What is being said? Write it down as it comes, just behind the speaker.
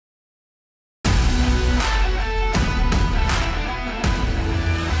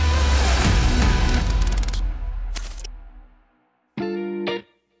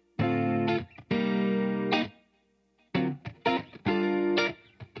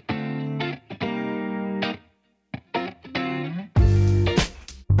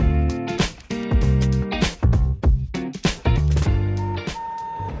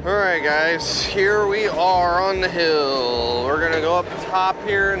guys, here we are on the hill. We're gonna go up top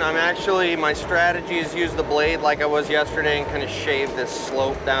here, and my strategy is use the blade like I was yesterday and kind of shave this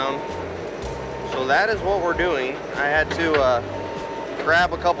slope down. So that is what we're doing. I had to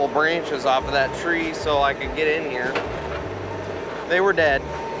grab a couple branches off of that tree so I could get in here. They were dead.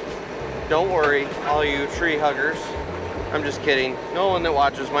 Don't worry, all you tree huggers. I'm just kidding. No one that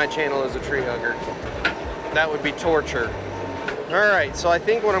watches my channel is a tree hugger. That would be torture. All right, so I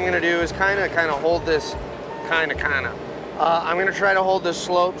think what I'm gonna do is kind of hold this, I'm gonna try to hold this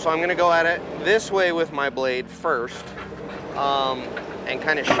slope, so I'm gonna go at it this way with my blade first, and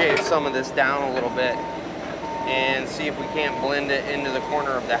kind of shave some of this down a little bit and see if we can't blend it into the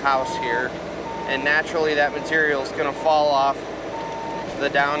corner of the house here. And naturally that material is gonna fall off the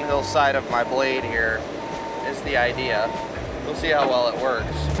downhill side of my blade here, is the idea. We'll see how well it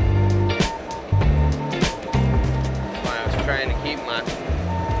works. Trying to keep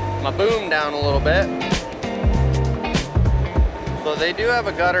my boom down a little bit. So they do have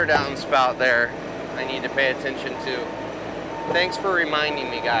a gutter downspout there I need to pay attention to. Thanks for reminding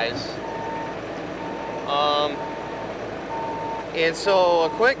me, guys. And so a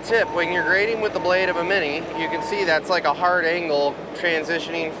quick tip, when you're grading with the blade of a Mini, you can see that's like a hard angle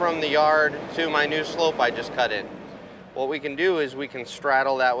transitioning from the yard to my new slope I just cut in. What we can do is we can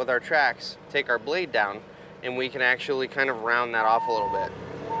straddle that with our tracks, take our blade down, and we can actually kind of round that off a little bit.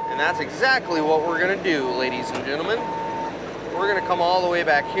 And that's exactly what we're gonna do, ladies and gentlemen. We're gonna come all the way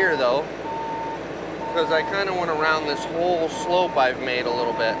back here though, because I kind of want to round this whole slope I've made a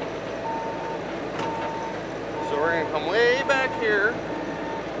little bit. So we're gonna come way back here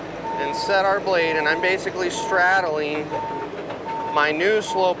and set our blade, and I'm basically straddling my new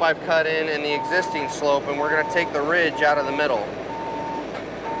slope I've cut in and the existing slope, and we're gonna take the ridge out of the middle.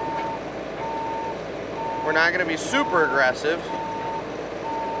 We're not going to be super aggressive,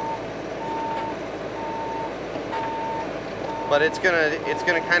 but it's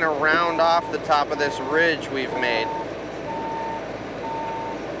gonna kind of round off the top of this ridge we've made.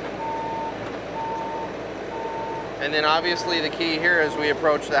 And then obviously the key here as we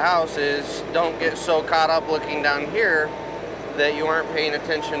approach the house is don't get so caught up looking down here that you aren't paying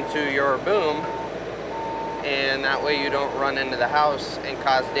attention to your boom, and that way you don't run into the house and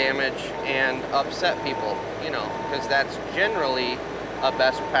cause damage and upset people, you know, because that's generally a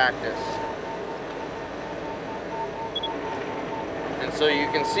best practice. And so you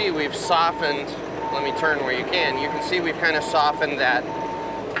can see we've softened, let me turn where you can see we've kind of softened that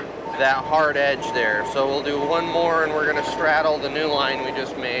hard edge there. So we'll do one more and we're gonna straddle the new line we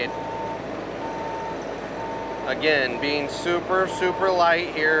just made. Again, being super, super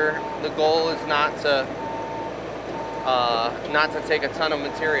light here. The goal is not to take a ton of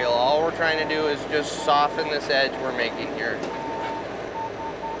material. All we're trying to do is just soften this edge we're making here.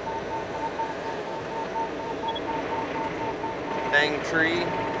 Dang tree.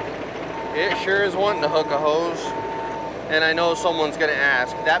 It sure is wanting to hook a hose. And I know someone's gonna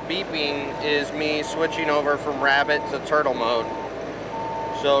ask, that beeping is me switching over from rabbit to turtle mode.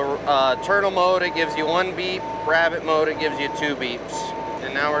 So turtle mode, it gives you one beep. Rabbit mode, it gives you two beeps.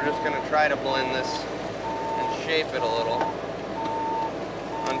 And now we're just gonna try to blend this and shape it a little.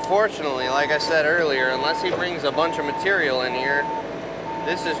 Unfortunately, like I said earlier, unless he brings a bunch of material in here,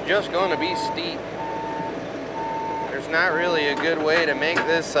 this is just going to be steep. There's not really a good way to make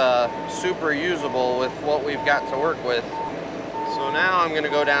this super usable with what we've got to work with. So now I'm going to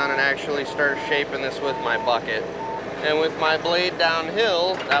go down and actually start shaping this with my bucket. And with my blade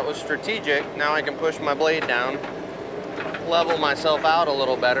downhill, that was strategic. Now I can push my blade down, level myself out a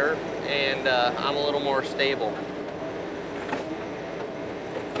little better, and I'm a little more stable.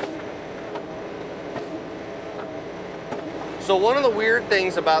 So one of the weird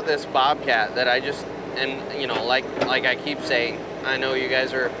things about this Bobcat that I just, and you know, like I keep saying, I know you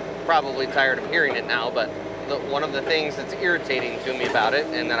guys are probably tired of hearing it now, but one of the things that's irritating to me about it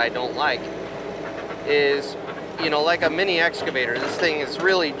and that I don't like is, you know, like a mini excavator, this thing is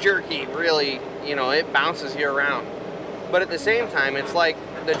really jerky, really, you know, it bounces you around. But at the same time, it's like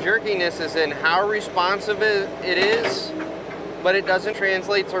the jerkiness is in how responsive it is, but it doesn't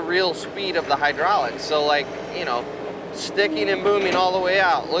translate to real speed of the hydraulics. So like, you know, sticking and booming all the way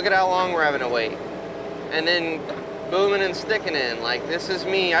out. Look at how long we're having to wait. And then booming and sticking in. Like, this is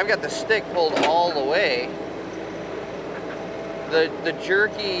me. I've got the stick pulled all the way. The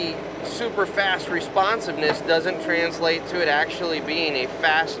jerky, super fast responsiveness doesn't translate to it actually being a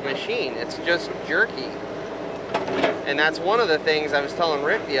fast machine. It's just jerky. And that's one of the things I was telling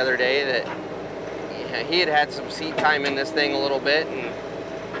Rick the other day, that he had some seat time in this thing a little bit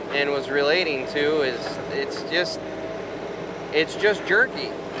and was relating to, is it's just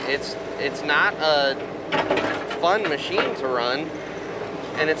jerky. it's not a fun machine to run,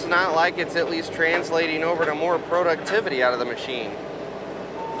 and it's not like it's at least translating over to more productivity out of the machine.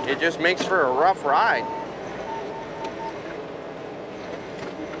 It just makes for a rough ride.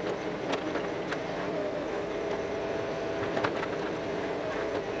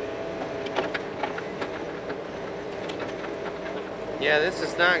 Yeah, this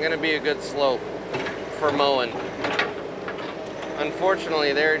is not going to be a good slope for mowing.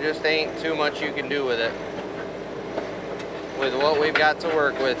 Unfortunately, there just ain't too much you can do with it. With what we've got to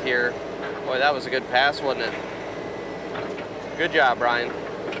work with here. Boy, that was a good pass, wasn't it? Good job, Brian.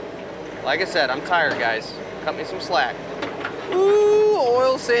 Like I said, I'm tired, guys. Cut me some slack. Ooh,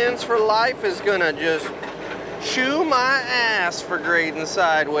 Oil Sands for Life is gonna just chew my ass for grading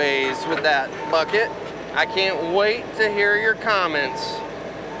sideways with that bucket. I can't wait to hear your comments,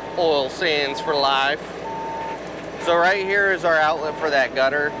 Oil Sands for Life. So right here is our outlet for that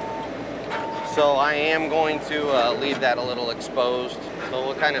gutter. So I am going to leave that a little exposed. So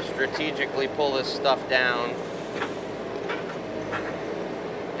we'll kind of strategically pull this stuff down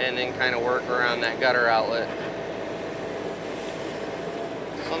and then kind of work around that gutter outlet.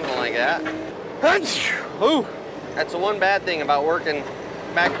 Something like that. Ooh, that's the one bad thing about working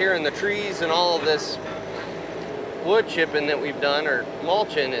back here in the trees and all of this wood chipping that we've done, or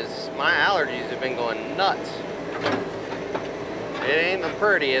mulching, is my allergies have been going nuts. It ain't the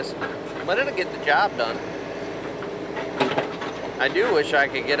prettiest, but it'll get the job done. I do wish I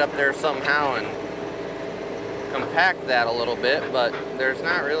could get up there somehow and compact that a little bit, but there's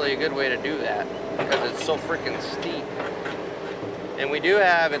not really a good way to do that because it's so freaking steep. And we do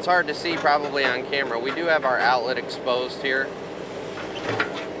have, it's hard to see probably on camera, we do have our outlet exposed here.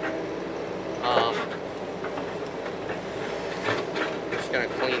 Just gonna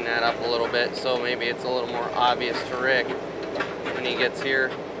clean that up a little bit so maybe it's a little more obvious to Rick when he gets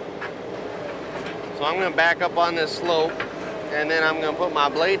here. So I'm gonna back up on this slope and then I'm gonna put my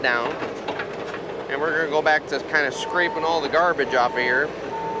blade down and we're gonna go back to kind of scraping all the garbage off of here.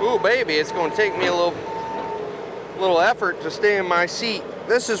 Ooh, baby, it's gonna take me a little effort to stay in my seat.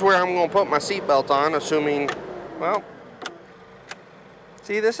 This is where I'm gonna put my seatbelt on, assuming, well,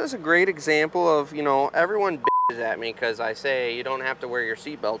 see, this is a great example of, you know, everyone bitches at me because I say you don't have to wear your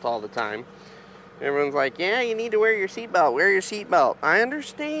seatbelt all the time. Everyone's like, yeah, you need to wear your seatbelt, wear your seatbelt. I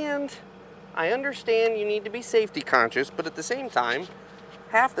understand you need to be safety conscious, but at the same time,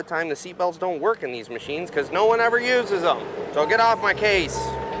 half the time the seatbelts don't work in these machines because no one ever uses them. So get off my case,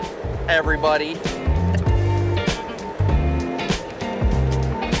 everybody.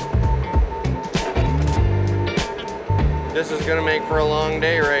 This is gonna make for a long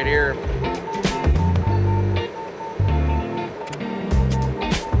day right here.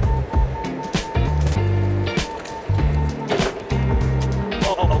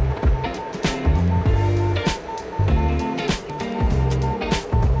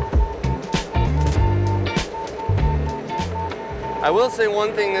 I will say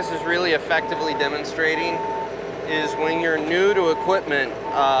one thing this is really effectively demonstrating is when you're new to equipment,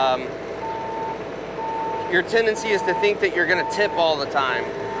 your tendency is to think that you're going to tip all the time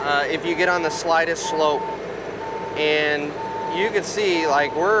if you get on the slightest slope. And you can see,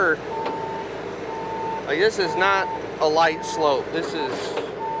 like, this is not a light slope. This is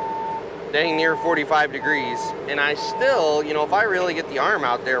dang near 45 degrees. And I still, you know, if I really get the arm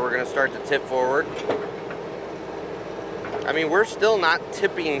out there, we're going to start to tip forward. I mean, we're still not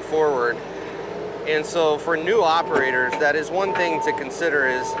tipping forward. And so for new operators, that is one thing to consider.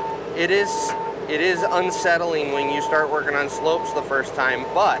 Is it is unsettling when you start working on slopes the first time,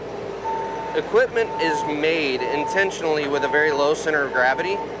 but equipment is made intentionally with a very low center of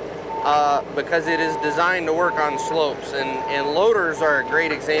gravity because it is designed to work on slopes, and loaders are a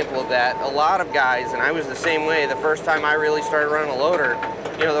great example of that. A lot of guys, and I was the same way, the first time I really started running a loader,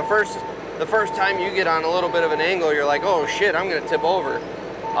 you know, the first time you get on a little bit of an angle, you're like, oh shit, I'm gonna tip over.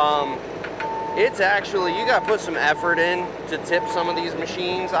 It's actually, you gotta put some effort in to tip some of these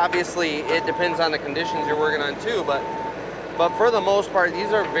machines. Obviously, it depends on the conditions you're working on too, but for the most part,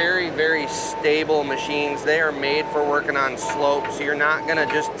 these are very, very stable machines. They are made for working on slopes. So you're not gonna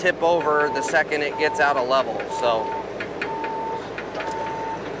just tip over the second it gets out of level. So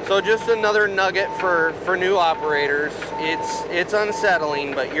just another nugget for new operators. It's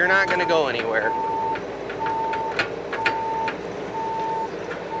unsettling, but you're not gonna go anywhere.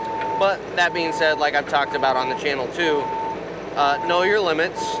 But that being said, like I've talked about on the channel too, know your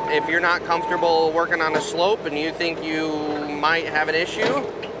limits. If you're not comfortable working on a slope and you think you might have an issue,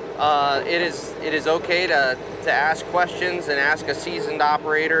 it is okay to ask questions and ask a seasoned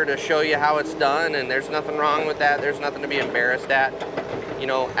operator to show you how it's done, and there's nothing wrong with that. There's nothing to be embarrassed at. You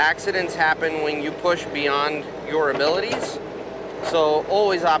know, accidents happen when you push beyond your abilities, so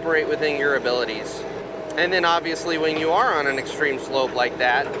always operate within your abilities. And then obviously when you are on an extreme slope like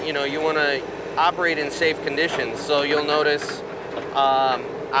that, you know, you want to operate in safe conditions. So you'll notice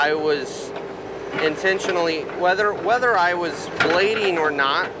I was intentionally, whether I was blading or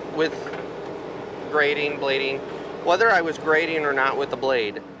not with blading, whether I was grading or not with the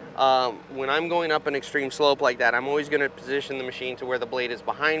blade, when I'm going up an extreme slope like that, I'm always going to position the machine to where the blade is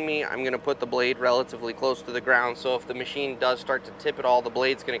behind me. I'm going to put the blade relatively close to the ground, so if the machine does start to tip at all, the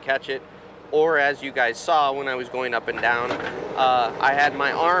blade's going to catch it. Or as you guys saw when I was going up and down, I had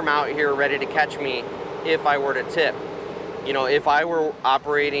my arm out here ready to catch me if I were to tip. You know, if I were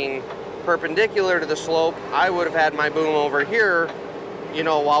operating perpendicular to the slope, I would have had my boom over here, you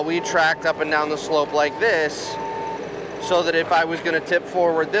know, while we tracked up and down the slope like this, so that if I was going to tip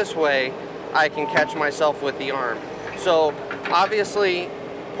forward this way, I can catch myself with the arm. So obviously,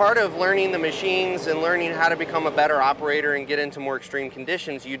 part of learning the machines and learning how to become a better operator and get into more extreme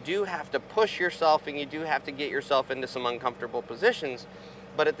conditions, you do have to push yourself and you do have to get yourself into some uncomfortable positions,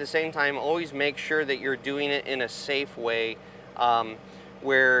 but at the same time, always make sure that you're doing it in a safe way,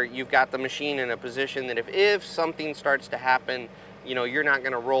 where you've got the machine in a position that if something starts to happen, you know, you're not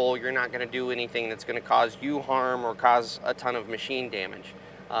going to roll, you're not going to do anything that's going to cause you harm or cause a ton of machine damage.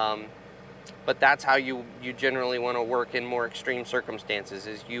 But that's how you generally want to work in more extreme circumstances,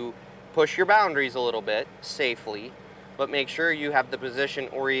 is you push your boundaries a little bit safely, but make sure you have the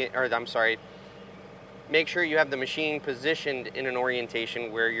make sure you have the machine positioned in an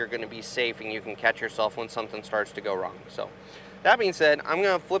orientation where you're going to be safe and you can catch yourself when something starts to go wrong. So that being said, I'm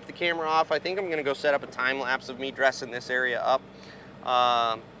going to flip the camera off. I think I'm going to go set up a time lapse of me dressing this area up.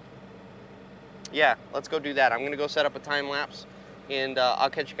 Yeah, let's go do that. I'm going to go set up a time lapse, and I'll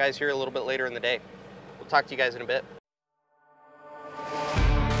catch you guys here a little bit later in the day. We'll talk to you guys in a bit.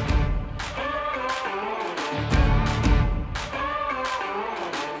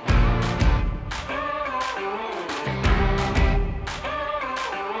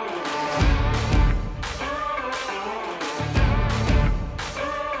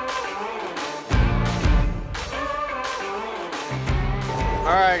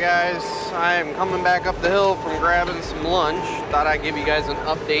 Alright guys, I am coming back up the hill from grabbing some lunch. Thought I'd give you guys an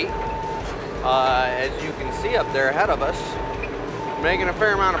update. As you can see up there ahead of us, making a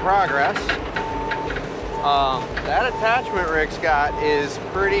fair amount of progress. That attachment Rick's got is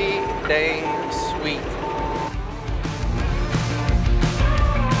pretty dang sweet.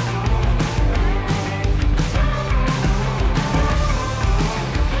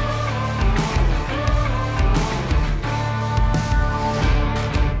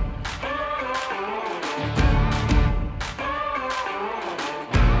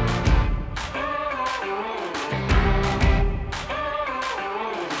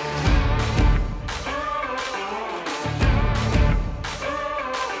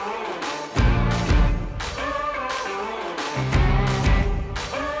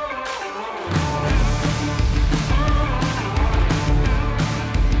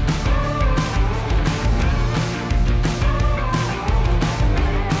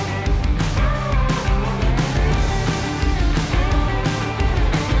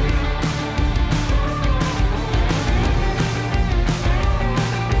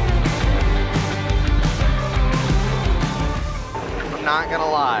 Not gonna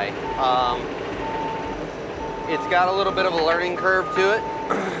lie, it's got a little bit of a learning curve to it,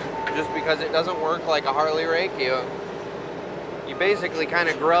 just because it doesn't work like a Harley rake. You basically kind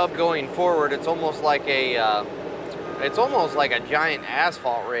of grub going forward. It's almost like a giant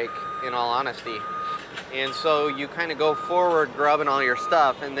asphalt rake, in all honesty. And so you kind of go forward grubbing all your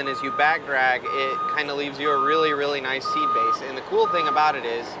stuff, and then as you back drag, it kind of leaves you a really, really nice seed base. And the cool thing about it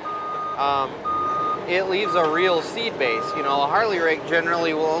is, it leaves a real seed base. You know, a Harley rake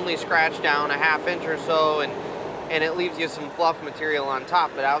generally will only scratch down a ½ inch or so, and it leaves you some fluff material on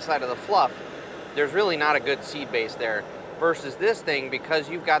top, but outside of the fluff, there's really not a good seed base there. Versus this thing, because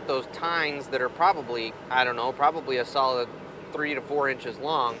you've got those tines that are probably, I don't know, probably a solid 3 to 4 inches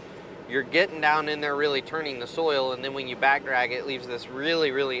long, you're getting down in there really turning the soil, and then when you back drag it leaves this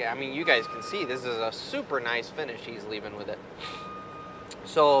really, really, I mean, you guys can see this is a super nice finish he's leaving with it.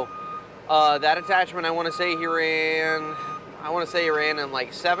 So, that attachment, I want to say he ran in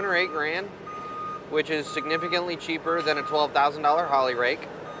like 7 or 8 grand, which is significantly cheaper than a $12,000 Harley rake.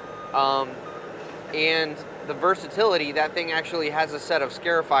 And the versatility, that thing actually has a set of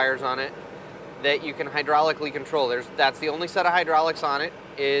scarifiers on it that you can hydraulically control. That's the only set of hydraulics on it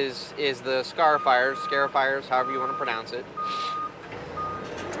is the scarifiers, however you want to pronounce it.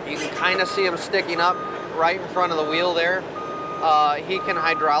 You can kind of see them sticking up right in front of the wheel there. he can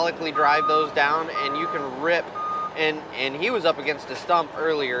hydraulically drive those down, and you can rip. And he was up against a stump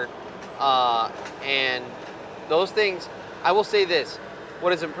earlier, and those things, I will say this,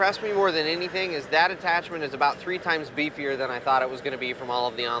 what has impressed me more than anything is that attachment is about 3 times beefier than I thought it was going to be from all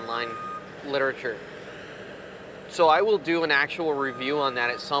of the online literature. So I will do an actual review on that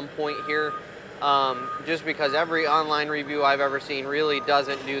at some point here, just because every online review I've ever seen really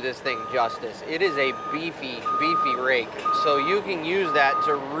doesn't do this thing justice. It is a beefy rake, so you can use that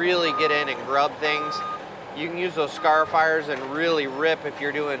to really get in and grub things. You can use those Scarifiers and really rip if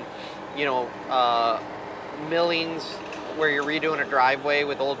you're doing, you know, millings where you're redoing a driveway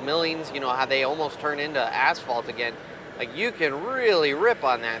with old millings, you know, how they almost turn into asphalt again. Like, you can really rip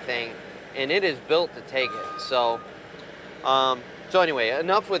on that thing, and it is built to take it. So, so anyway,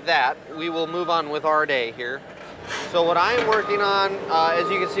 enough with that. We will move on with our day here. So what I'm working on, as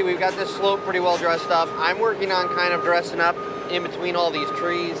you can see, we've got this slope pretty well dressed up. I'm working on kind of dressing up in between all these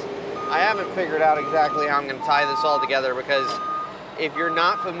trees. I haven't figured out exactly how I'm going to tie this all together, because if you're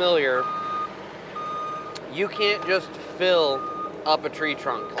not familiar, you can't just fill up a tree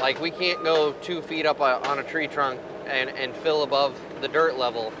trunk. Like, we can't go 2 feet up on a tree trunk and fill above the dirt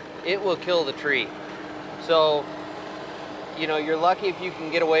level. It will kill the tree. So, you know, you're lucky if you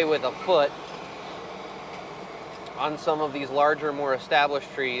can get away with a foot on some of these larger, more established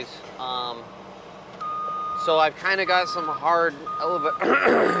trees. So I've kind of got some hard,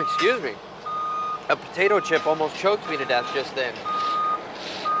 excuse me, a potato chip almost choked me to death just then.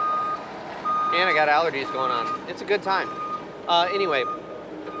 And I got allergies going on. It's a good time. Anyway,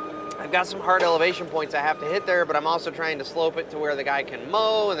 I've got some hard elevation points I have to hit there, but I'm also trying to slope it to where the guy can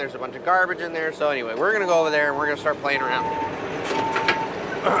mow, and there's a bunch of garbage in there. So anyway, we're gonna go over there and we're gonna start playing around.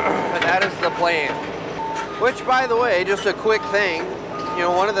 And that is the plan. Which, by the way, just a quick thing, you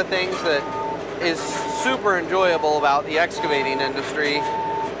know, one of the things that is super enjoyable about the excavating industry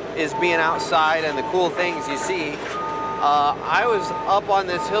is being outside and the cool things you see. I was up on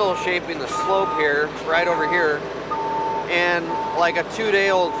this hill shaping the slope here, right over here, and like a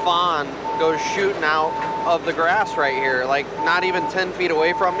 2-day-old fawn goes shooting out of the grass right here, like not even 10 feet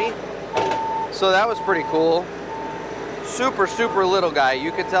away from me. So that was pretty cool. Super, super little guy.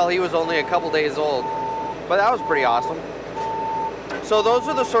 You could tell he was only a couple days old, but that was pretty awesome. So those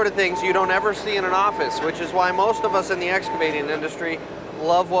are the sort of things you don't ever see in an office, which is why most of us in the excavating industry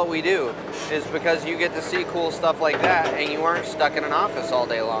love what we do, is because you get to see cool stuff like that and you aren't stuck in an office all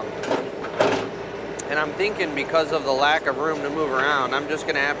day long. And I'm thinking, because of the lack of room to move around, I'm just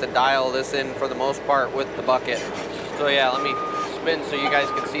gonna have to dial this in for the most part with the bucket. So yeah, let me spin so you guys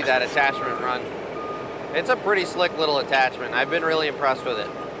can see that attachment run. It's a pretty slick little attachment. I've been really impressed with it.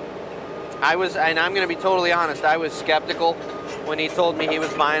 And I'm gonna be totally honest, I was skeptical when he told me he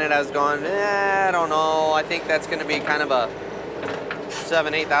was buying it. I was going, I don't know. I think that's gonna be kind of a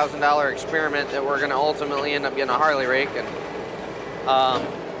 $7,000, $8,000 experiment that we're gonna ultimately end up getting a Harley rake. And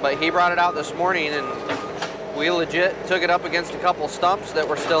but he brought it out this morning, and we legit took it up against a couple stumps that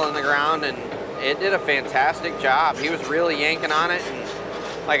were still in the ground, and it did a fantastic job. He was really yanking on it,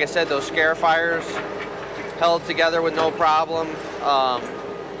 and like I said, those Scarifiers held together with no problem.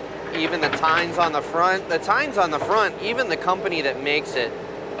 Even the tines on the front, even the company that makes it,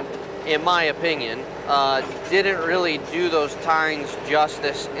 in my opinion, didn't really do those tines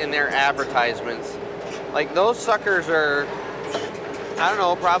justice in their advertisements. Like, those suckers are, I don't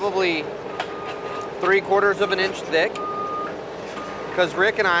know, probably 3/4 of an inch thick. Because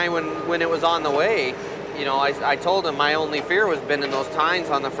Rick and I, when it was on the way, you know, I told him my only fear was bending those tines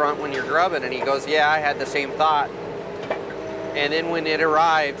on the front when you're grubbing, and he goes, yeah, I had the same thought. And then when it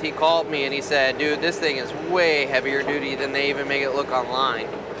arrived, he called me and he said, dude, this thing is way heavier duty than they even make it look online.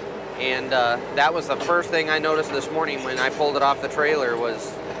 And that was the first thing I noticed this morning when I pulled it off the trailer,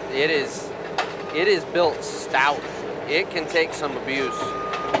 was it is built stout. It can take some abuse.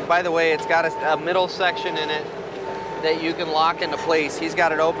 By the way, it's got a middle section in it that you can lock into place. He's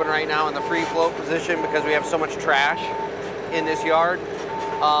got it open right now in the free float position because we have so much trash in this yard.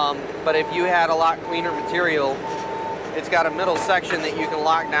 But if you had a lot cleaner material, it's got a middle section that you can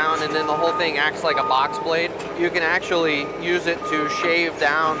lock down, and then the whole thing acts like a box blade. You can actually use it to shave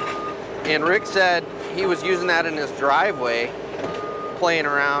down. And Rick said he was using that in his driveway, playing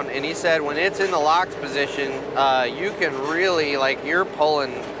around, and he said when it's in the locked position, you can really, like, you're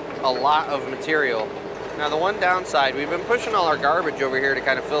pulling a lot of material. Now the one downside, we've been pushing all our garbage over here to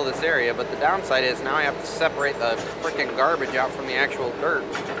kind of fill this area, but the downside is now I have to separate the freaking garbage out from the actual dirt.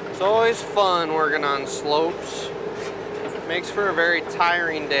 It's always fun working on slopes. Makes for a very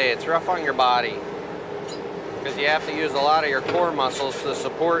tiring day. It's rough on your body because you have to use a lot of your core muscles to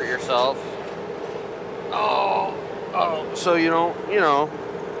support yourself. Oh, so you don't, you know,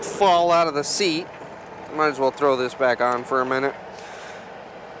 fall out of the seat. Might as well throw this back on for a minute.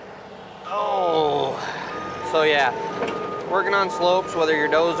 Oh, so yeah, working on slopes, whether you're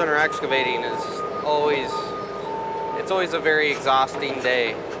dozing or excavating, is always, it's always a very exhausting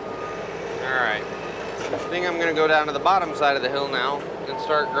day. All right, I think I'm gonna go down to the bottom side of the hill now and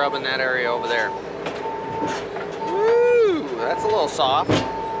start grubbing that area over there. Woo, that's a little soft.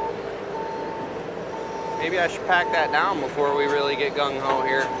 Maybe I should pack that down before we really get gung-ho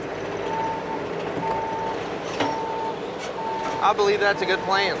here. I believe that's a good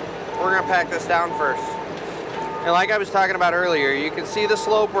plan. We're gonna pack this down first. And like I was talking about earlier, you can see the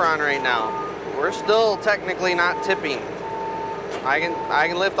slope we're on right now. We're still technically not tipping. I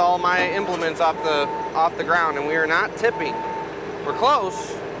can lift all my implements off the ground and we are not tipping. We're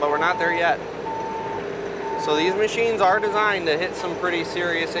close, but we're not there yet. So these machines are designed to hit some pretty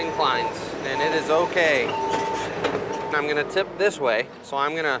serious inclines, and it is okay. I'm gonna tip this way, so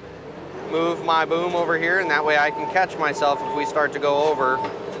I'm gonna move my boom over here, and that way I can catch myself if we start to go over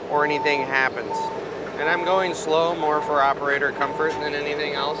or anything happens. And I'm going slow more for operator comfort than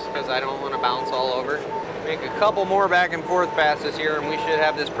anything else, because I don't want to bounce all over. Make a couple more back and forth passes here, and we should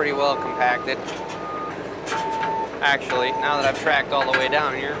have this pretty well compacted. Actually, now that I've tracked all the way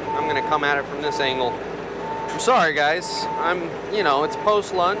down here, I'm gonna come at it from this angle. I'm sorry guys, you know, it's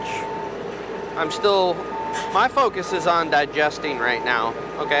post-lunch. My focus is on digesting right now,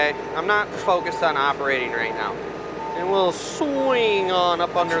 okay? I'm not focused on operating right now. And we'll swing on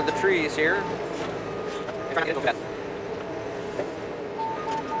up under the trees here.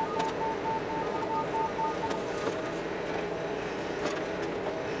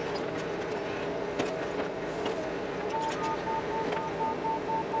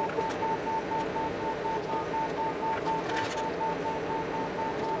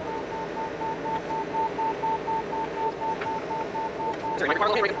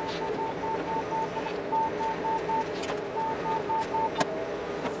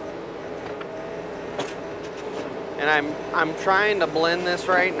 And I'm trying to blend this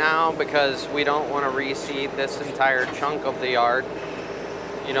right now because we don't want to reseed this entire chunk of the yard.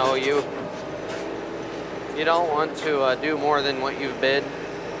 You know, you don't want to do more than what you've bid,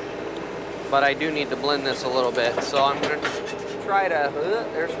 but I do need to blend this a little bit. So I'm gonna try to,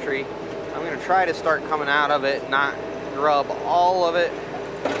 there's a tree. I'm gonna try to start coming out of it, not grub all of it.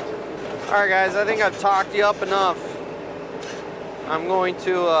 All right guys, I think I've talked you up enough. I'm going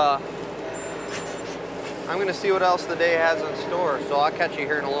to see what else the day has in store, so I'll catch you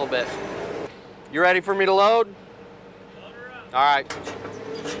here in a little bit. You ready for me to load? All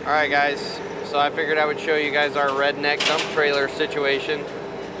right guys, so I figured I would show you guys our redneck dump trailer situation.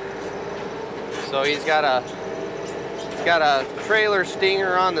 So he's got a trailer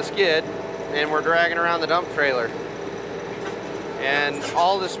stinger on the skid, and we're dragging around the dump trailer. And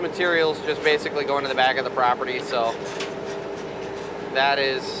all this material is just basically going to the back of the property, so that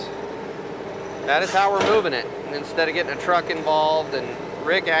is how we're moving it. And instead of getting a truck involved, and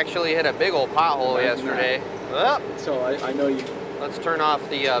Rick actually hit a big old pothole yesterday. Oh. So I know you. Let's turn off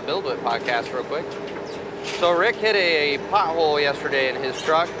the Build It podcast real quick. So Rick hit a pothole yesterday in his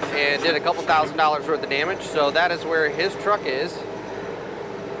truck and did a couple $1,000s worth of damage. So that is where his truck is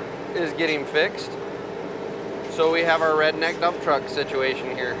getting fixed. So we have our redneck dump truck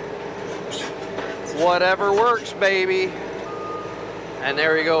situation here. Whatever works, baby. And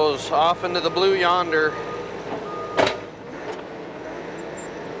there he goes, off into the blue yonder.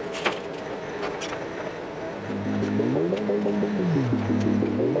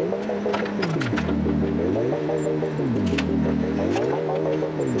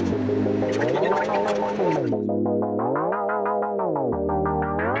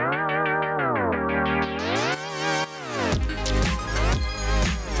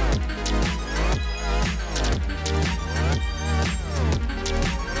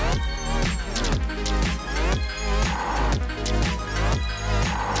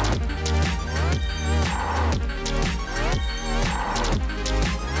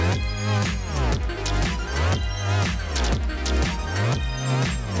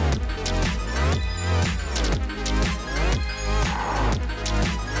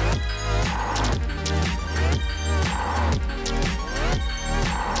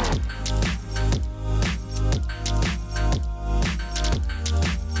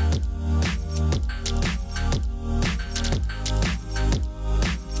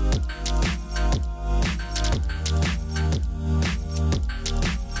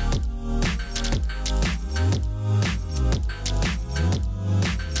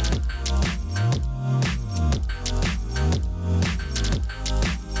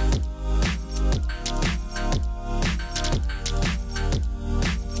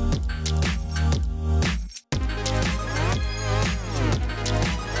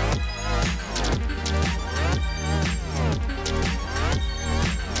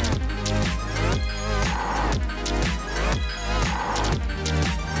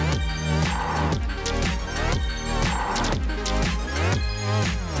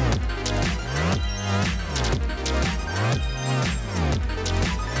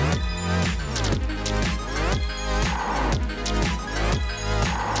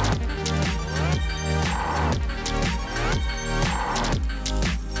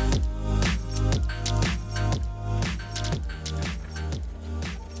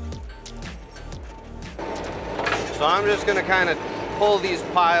 So I'm just gonna kind of pull these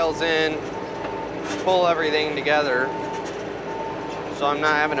piles in, pull everything together, so I'm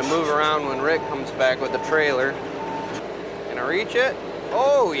not having to move around when Rick comes back with the trailer. Gonna reach it?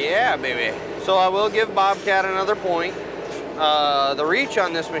 Oh yeah, baby. So I will give Bobcat another point. The reach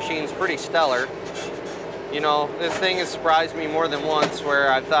on this machine is pretty stellar. You know, this thing has surprised me more than once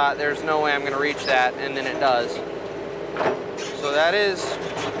where I thought there's no way I'm gonna reach that, and then it does. So that is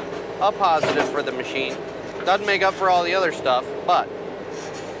a positive for the machine. Doesn't make up for all the other stuff, but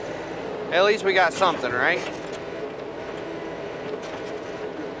at least we got something, right?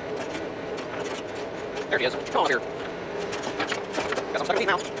 There he is. Come on here. Got some stuck in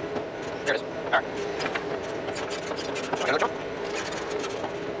now. There it is. All right. Another jump.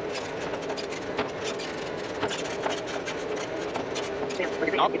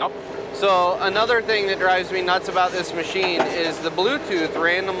 Nope. So another thing that drives me nuts about this machine is the Bluetooth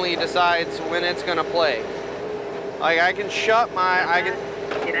randomly decides when it's gonna play. Like I can shut my,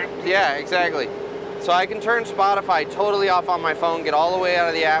 yeah, exactly. So I can turn Spotify totally off on my phone, get all the way out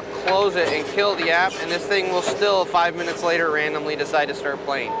of the app, close it and kill the app, and this thing will still 5 minutes later randomly decide to start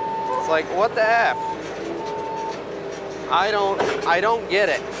playing. It's like, what the F? I don't get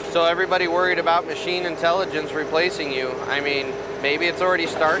it. So everybody worried about machine intelligence replacing you. I mean, maybe it's already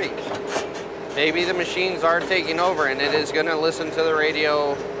starting. Maybe the machines are taking over and it is gonna listen to the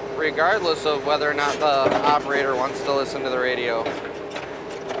radio regardless of whether or not the operator wants to listen to the radio.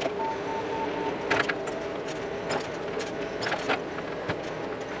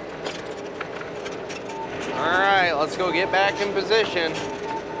 All right, let's go get back in position.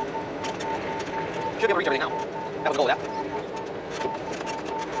 Should be able to reach everything now. That was the goal of that.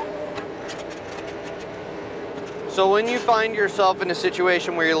 So when you find yourself in a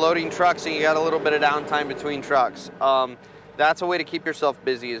situation where you're loading trucks and you got a little bit of downtime between trucks, that's a way to keep yourself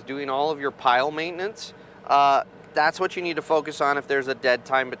busy, is doing all of your pile maintenance. That's what you need to focus on if there's a dead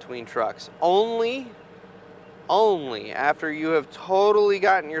time between trucks. Only after you have totally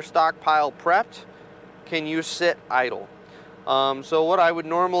gotten your stockpile prepped can you sit idle. So what I would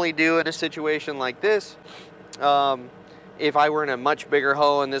normally do in a situation like this, if I were in a much bigger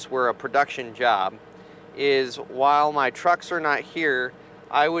hoe and this were a production job, is while my trucks are not here,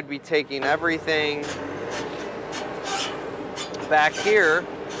 I would be taking everything back here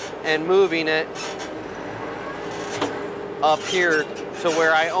and moving it up here to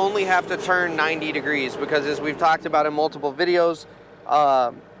where I only have to turn 90 degrees, because as we've talked about in multiple videos,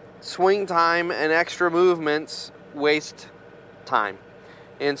 swing time and extra movements waste time.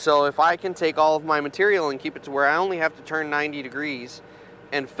 And so if I can take all of my material and keep it to where I only have to turn 90 degrees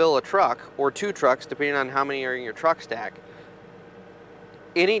and fill a truck or 2 trucks, depending on how many are in your truck stack,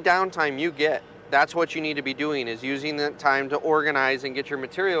 any downtime you get, that's what you need to be doing, is using that time to organize and get your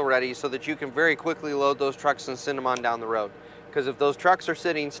material ready so that you can very quickly load those trucks and send them on down the road. Because if those trucks are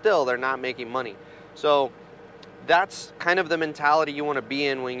sitting still, they're not making money. So that's kind of the mentality you want to be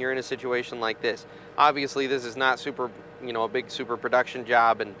in when you're in a situation like this. Obviously, this is not super, you know, a big super production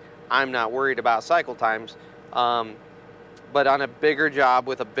job, and I'm not worried about cycle times. But on a bigger job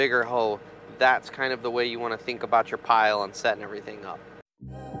with a bigger hoe, that's kind of the way you want to think about your pile and setting everything up.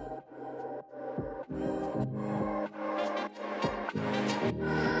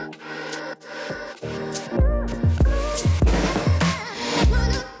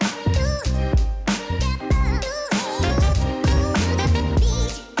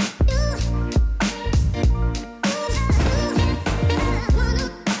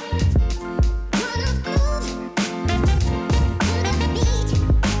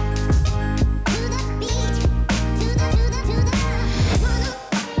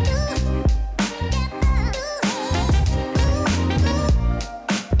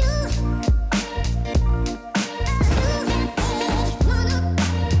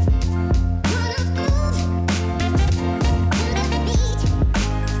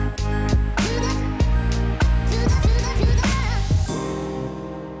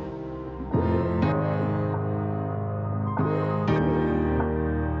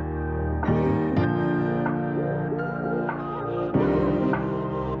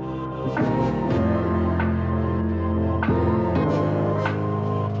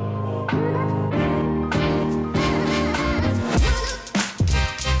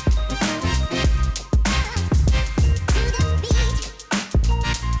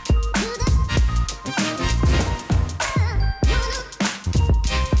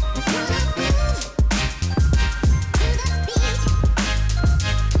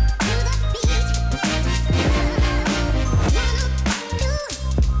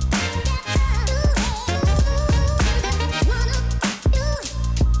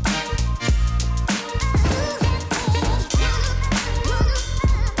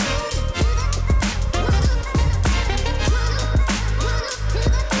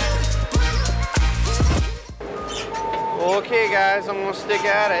 Okay guys, I'm gonna stick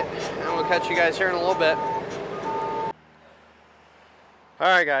at it. I'm gonna catch you guys here in a little bit. All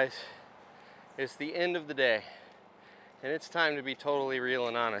right guys, it's the end of the day and it's time to be totally real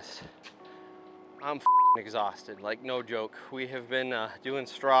and honest. I'm exhausted, like no joke. We have been doing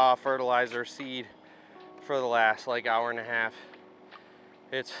straw, fertilizer, seed for the last like hour and a half.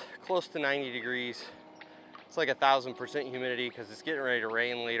 It's close to 90 degrees. It's like 1,000% humidity because it's getting ready to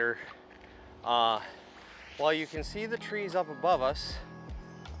rain later. While you can see the trees up above us,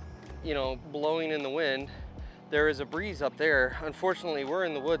 you know, blowing in the wind, there is a breeze up there. Unfortunately, we're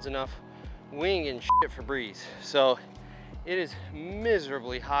in the woods enough, we ain't getting shit for breeze. So it is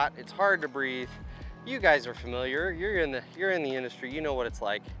miserably hot. It's hard to breathe. You guys are familiar. You're in the industry. You know what it's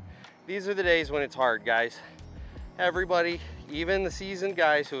like. These are the days when it's hard, guys. Everybody, even the seasoned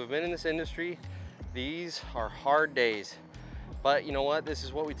guys who have been in this industry, these are hard days. But you know what? This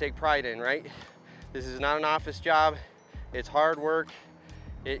is what we take pride in, right? This is not an office job. It's hard work.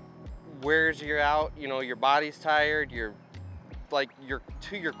 It wears you out. You know, your body's tired. You're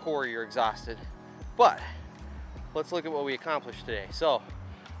to your core, you're exhausted. But let's look at what we accomplished today. So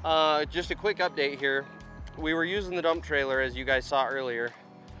just a quick update here. We were using the dump trailer, as you guys saw earlier,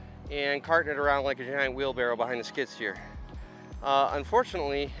 and carting it around like a giant wheelbarrow behind the skid steer.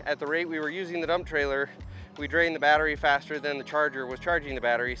 Unfortunately, at the rate we were using the dump trailer, we drained the battery faster than the charger was charging the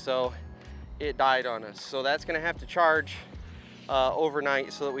battery, so it died on us. So that's gonna have to charge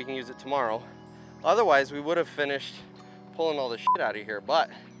overnight so that we can use it tomorrow. Otherwise, we would have finished pulling all the shit out of here.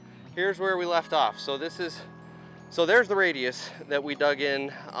 But here's where we left off. So there's the radius that we dug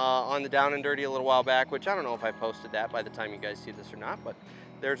in on the Down and Dirty a little while back, which I don't know if I've posted that by the time you guys see this or not, but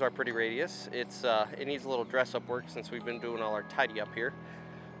there's our pretty radius. It needs a little dress up work since we've been doing all our tidy up here.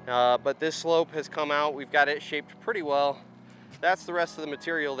 But this slope has come out. We've got it shaped pretty well. That's the rest of the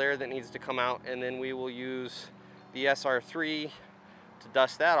material there that needs to come out, and then we will use the SR3 to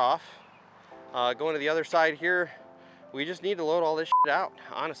dust that off. Going to the other side here, we just need to load all this shit out,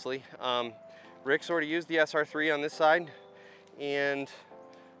 honestly. Rick's already used the SR3 on this side, and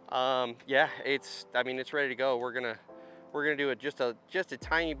yeah, it's ready to go. We're gonna do just a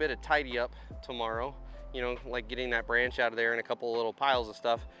tiny bit of tidy up tomorrow, you know, like getting that branch out of there and a couple of little piles of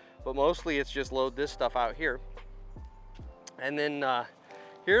stuff, but mostly it's just load this stuff out here. And then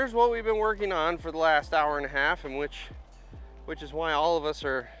here's what we've been working on for the last hour and a half, and which is why all of us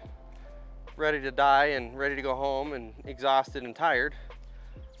are ready to die and ready to go home and exhausted and tired.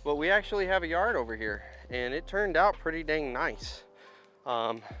 But we actually have a yard over here, and it turned out pretty dang nice.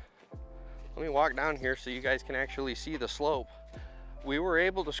 Let me walk down here so you guys can actually see the slope. We were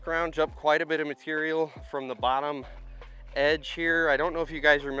able to scrounge up quite a bit of material from the bottom edge here. I don't know if you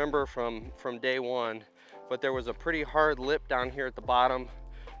guys remember from day one, but there was a pretty hard lip down here at the bottom.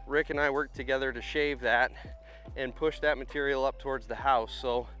 Rick and I worked together to shave that and push that material up towards the house.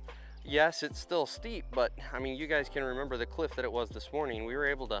 So yes, it's still steep, but I mean, you guys can remember the cliff that it was this morning. We were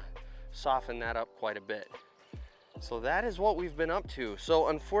able to soften that up quite a bit. So that is what we've been up to. So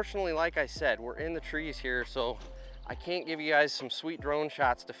unfortunately, like I said, we're in the trees here, so I can't give you guys some sweet drone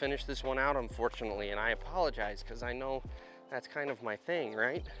shots to finish this one out, unfortunately, and I apologize because I know that's kind of my thing,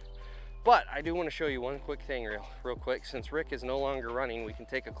 right? But I do want to show you one quick thing real quick. Since Rick is no longer running, we can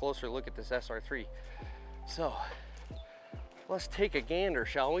take a closer look at this SR3. So let's take a gander,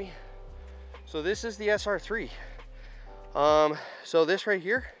 shall we? So this is the SR3. So this right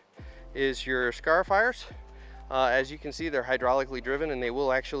here is your scarifiers. As you can see, they're hydraulically driven, and they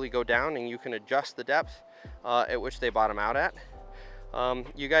will actually go down, and you can adjust the depth at which they bottom out at.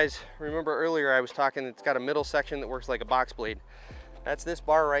 You guys remember earlier I was talking, it's got a middle section that works like a box blade. That's this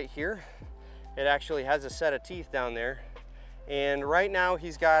bar right here. It actually has a set of teeth down there, and right now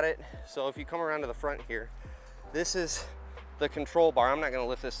he's got it. So if you come around to the front here, this is the control bar. I'm not going to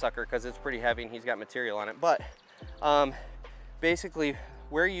lift this sucker because it's pretty heavy and he's got material on it, but basically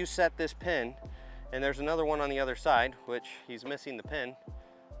where you set this pin, and there's another one on the other side, which he's missing the pin.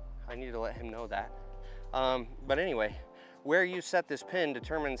 I need to let him know that. But anyway, where you set this pin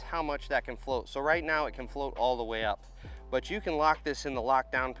determines how much that can float. So right now it can float all the way up, but you can lock this in the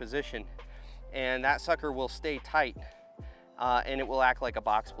lockdown position, and that sucker will stay tight, and it will act like a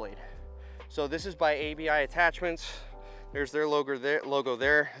box blade. So this is by ABI Attachments. There's their logo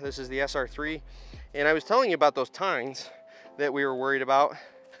there. This is the SR3. And I was telling you about those tines that we were worried about.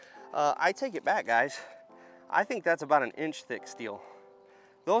 I take it back, guys. I think that's about an inch thick steel.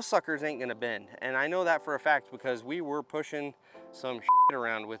 Those suckers ain't gonna bend. And I know that for a fact because we were pushing some shit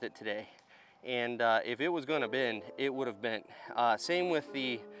around with it today. And if it was gonna bend, it would have bent. Same with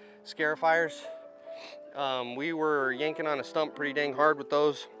the scarifiers. We were yanking on a stump pretty dang hard with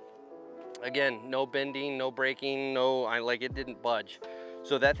those. Again, no bending, no braking, it didn't budge.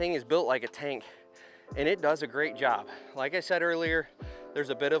 So that thing is built like a tank, and it does a great job. Like I said earlier, there's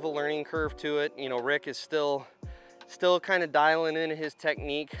a bit of a learning curve to it. You know, Rick is still kind of dialing in his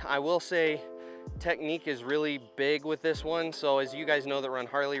technique. I will say technique is really big with this one. So as you guys know that run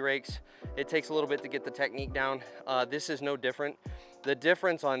Harley rakes, it takes a little bit to get the technique down. This is no different. The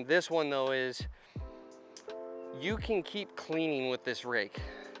difference on this one though is you can keep cleaning with this rake.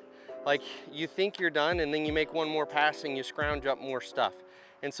 Like, you think you're done and then you make one more pass and you scrounge up more stuff.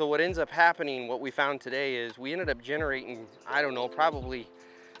 And so what ends up happening, what we found today, is we ended up generating, I don't know, probably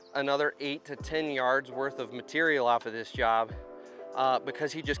another 8 to 10 yards worth of material off of this job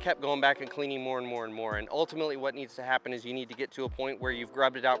because he just kept going back and cleaning more and more and more. And ultimately what needs to happen is you need to get to a point where you've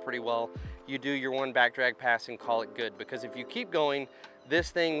grubbed it out pretty well. You do your one back drag pass and call it good, because if you keep going,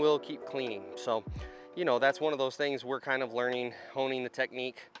 this thing will keep cleaning. So, you know, that's one of those things we're kind of learning, honing the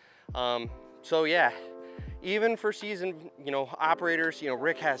technique. So yeah, even for seasoned, you know, operators, you know,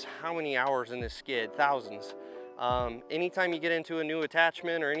 Rick has how many hours in this skid? Thousands. Anytime you get into a new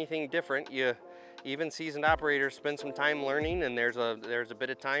attachment or anything different, even seasoned operators spend some time learning, and there's a bit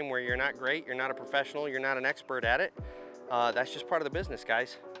of time where you're not great, you're not a professional, you're not an expert at it. That's just part of the business,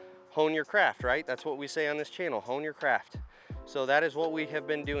 guys. Hone your craft, right? That's what we say on this channel, hone your craft. So that is what we have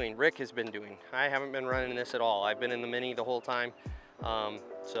been doing. Rick has been doing. I haven't been running this at all. I've been in the Mini the whole time.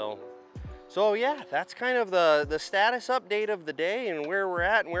 So yeah, that's kind of the status update of the day and where we're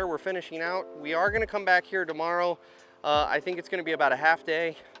at and where we're finishing out. We are gonna come back here tomorrow. I think it's gonna be about a half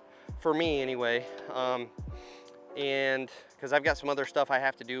day for me anyway. And because I've got some other stuff I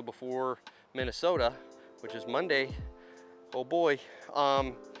have to do before Minnesota, which is Monday. Oh boy.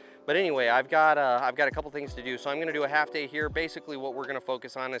 But anyway, I've got a couple things to do. So I'm gonna do a half day here. Basically what we're gonna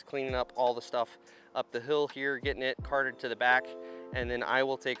focus on is cleaning up all the stuff up the hill here, getting it carted to the back, and then I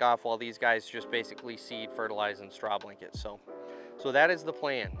will take off while these guys just basically seed, fertilize, and straw blanket. So that is the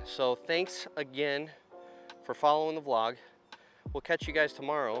plan. So thanks again for following the vlog. We'll catch you guys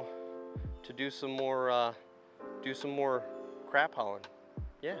tomorrow to do some more crap hauling.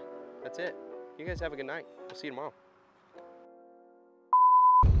 Yeah, that's it. You guys have a good night. We'll see you tomorrow.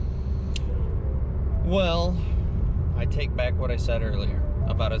 Well, I take back what I said earlier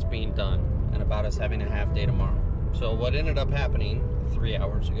about us being done and about us having a half day tomorrow. So what ended up happening 3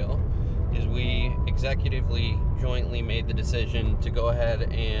 hours ago is we executively, jointly made the decision to go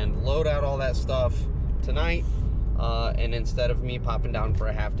ahead and load out all that stuff tonight. And instead of me popping down for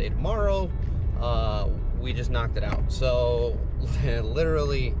a half day tomorrow, we just knocked it out. So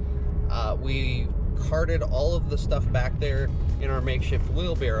literally, we carted all of the stuff back there in our makeshift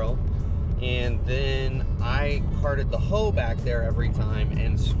wheelbarrow. And then I carted the hoe back there every time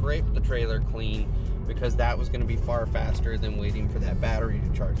and scraped the trailer clean, because that was going to be far faster than waiting for that battery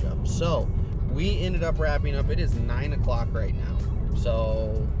to charge up. So we ended up wrapping up. It is 9 o'clock right now.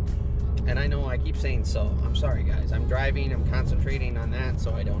 So, and I know I keep saying so. I'm sorry, guys. I'm driving. I'm concentrating on that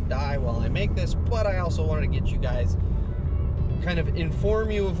so I don't die while I make this. But I also wanted to get you guys, kind of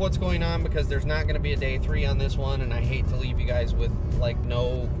inform you of what's going on, because there's not going to be a day 3 on this one, and I hate to leave you guys with like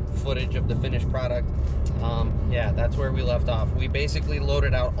no footage of the finished product. Yeah, that's where we left off. We basically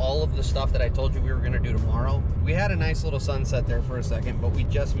loaded out all of the stuff that I told you we were going to do tomorrow. We had a nice little sunset there for a second, but we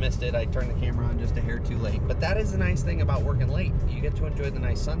just missed it. I turned the camera on just a hair too late, but that is the nice thing about working late. You get to enjoy the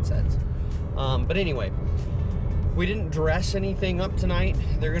nice sunsets. But anyway, we didn't dress anything up tonight.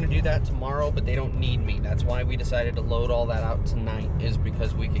 They're going to do that tomorrow, but they don't need me. That's why we decided to load all that out tonight, is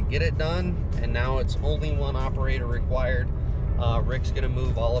because we could get it done, and now it's only one operator required. Rick's going to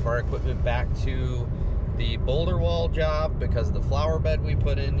move all of our equipment back to the boulder wall job because the flower bed we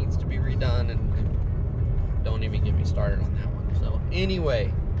put in needs to be redone, and don't even get me started on that one. So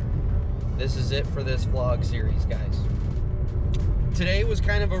anyway, this is it for this vlog series, guys. Today was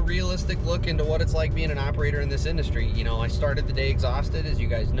kind of a realistic look into what it's like being an operator in this industry. You know, I started the day exhausted, as you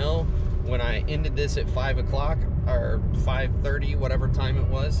guys know. When I ended this at 5 o'clock or 5:30, whatever time it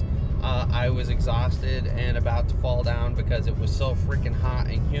was, I was exhausted and about to fall down because it was so freaking hot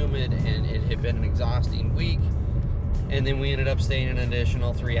and humid, and it had been an exhausting week. And then we ended up staying an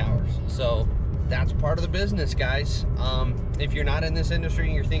additional 3 hours. So that's part of the business, guys. If you're not in this industry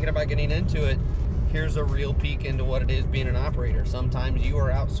and you're thinking about getting into it, here's a real peek into what it is being an operator. Sometimes you are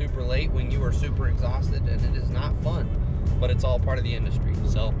out super late when you are super exhausted, and it is not fun, but it's all part of the industry.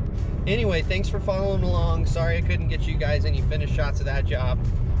 So anyway, thanks for following along. Sorry I couldn't get you guys any finished shots of that job.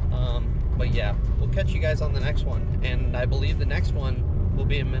 But yeah, we'll catch you guys on the next one. And I believe the next one will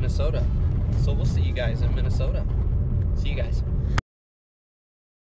be in Minnesota. So we'll see you guys in Minnesota. See you guys.